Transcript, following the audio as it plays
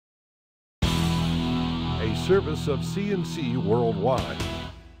a service of CNC Worldwide.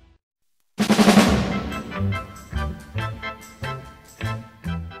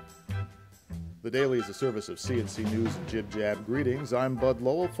 The Daily is a service of CNC News and Jib Jab. Greetings, I'm Bud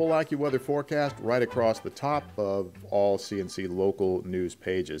Lowell. Full AccuWeather forecast right across the top of all CNC local news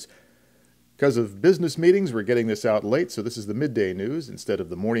pages. Because of business meetings, we're getting this out late, so this is the midday news instead of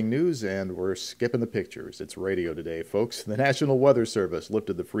the morning news, and we're skipping the pictures. It's radio today, folks. The National Weather Service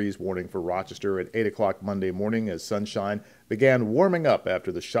lifted the freeze warning for Rochester at 8 o'clock Monday morning as sunshine began warming up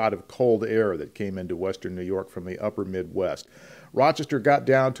after the shot of cold air that came into western New York from the upper Midwest. Rochester got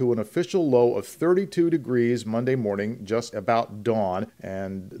down to an official low of 32 degrees Monday morning, just about dawn,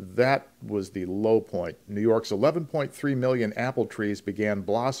 and that was the low point. New York's 11.3 million apple trees began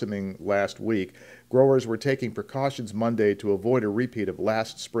blossoming last week. Growers were taking precautions Monday to avoid a repeat of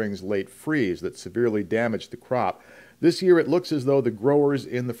last spring's late freeze that severely damaged the crop. This year, it looks as though the growers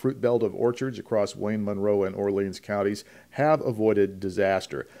in the fruit belt of orchards across Wayne, Monroe, and Orleans counties have avoided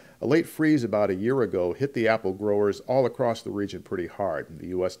disaster. A late freeze about a year ago hit the apple growers all across the region pretty hard.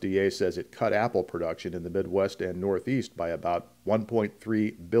 The USDA says it cut apple production in the Midwest and Northeast by about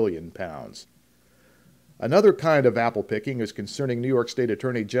 1.3 billion pounds. Another kind of apple picking is concerning New York State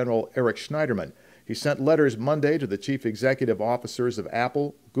Attorney General Eric Schneiderman. He sent letters Monday to the chief executive officers of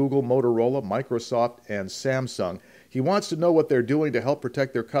Apple, Google, Motorola, Microsoft, and Samsung. He wants to know what they're doing to help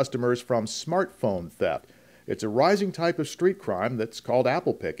protect their customers from smartphone theft. It's a rising type of street crime that's called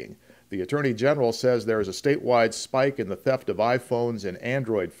apple picking. The Attorney General says there is a statewide spike in the theft of iPhones and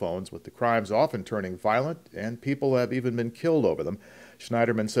Android phones, with the crimes often turning violent, and people have even been killed over them.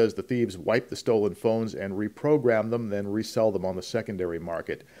 Schneiderman says the thieves wipe the stolen phones and reprogram them, then resell them on the secondary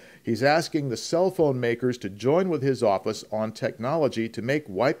market. He's asking the cell phone makers to join with his office on technology to make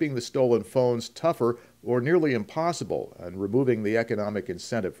wiping the stolen phones tougher or nearly impossible, and removing the economic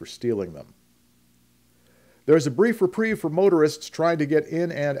incentive for stealing them. There's a brief reprieve for motorists trying to get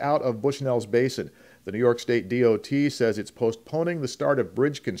in and out of Bushnell's Basin. The New York State DOT says it's postponing the start of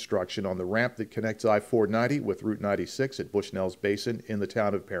bridge construction on the ramp that connects I-490 with Route 96 at Bushnell's Basin in the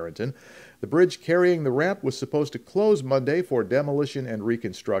town of Perrington. The bridge carrying the ramp was supposed to close Monday for demolition and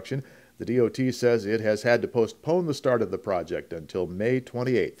reconstruction. The DOT says it has had to postpone the start of the project until May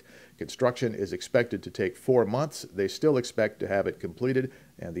 28th. Construction is expected to take 4 months. They still expect to have it completed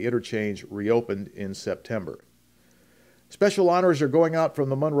and the interchange reopened in September. Special honors are going out from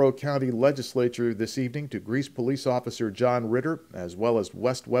the Monroe County Legislature this evening to Greece Police Officer John Ritter, as well as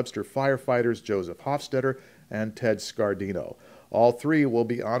West Webster firefighters Joseph Hofstetter and Ted Scardino. All three will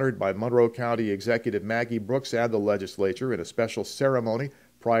be honored by Monroe County Executive Maggie Brooks and the legislature in a special ceremony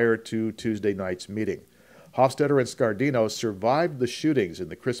prior to Tuesday night's meeting. Hofstetter and Scardino survived the shootings in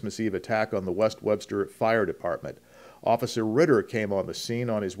the Christmas Eve attack on the West Webster Fire Department. Officer Ritter came on the scene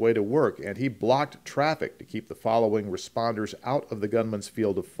on his way to work, and he blocked traffic to keep the following responders out of the gunman's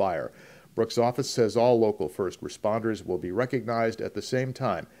field of fire. Brooks' office says all local first responders will be recognized at the same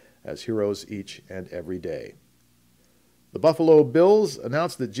time as heroes each and every day. The Buffalo Bills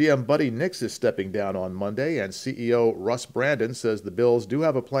announced that GM Buddy Nix is stepping down on Monday, and CEO Russ Brandon says the Bills do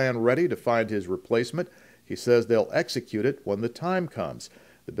have a plan ready to find his replacement. He says they'll execute it when the time comes.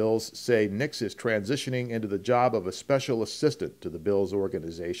 The Bills say Nix is transitioning into the job of a special assistant to the Bills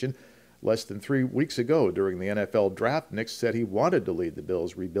organization. Less than 3 weeks ago, during the NFL draft, Nix said he wanted to lead the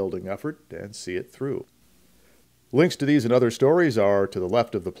Bills' rebuilding effort and see it through. Links to these and other stories are to the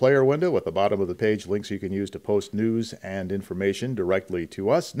left of the player window. At the bottom of the page, links you can use to post news and information directly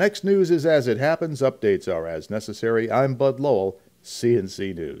to us. Next news is as it happens. Updates are as necessary. I'm Bud Lowell,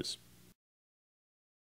 CNC News.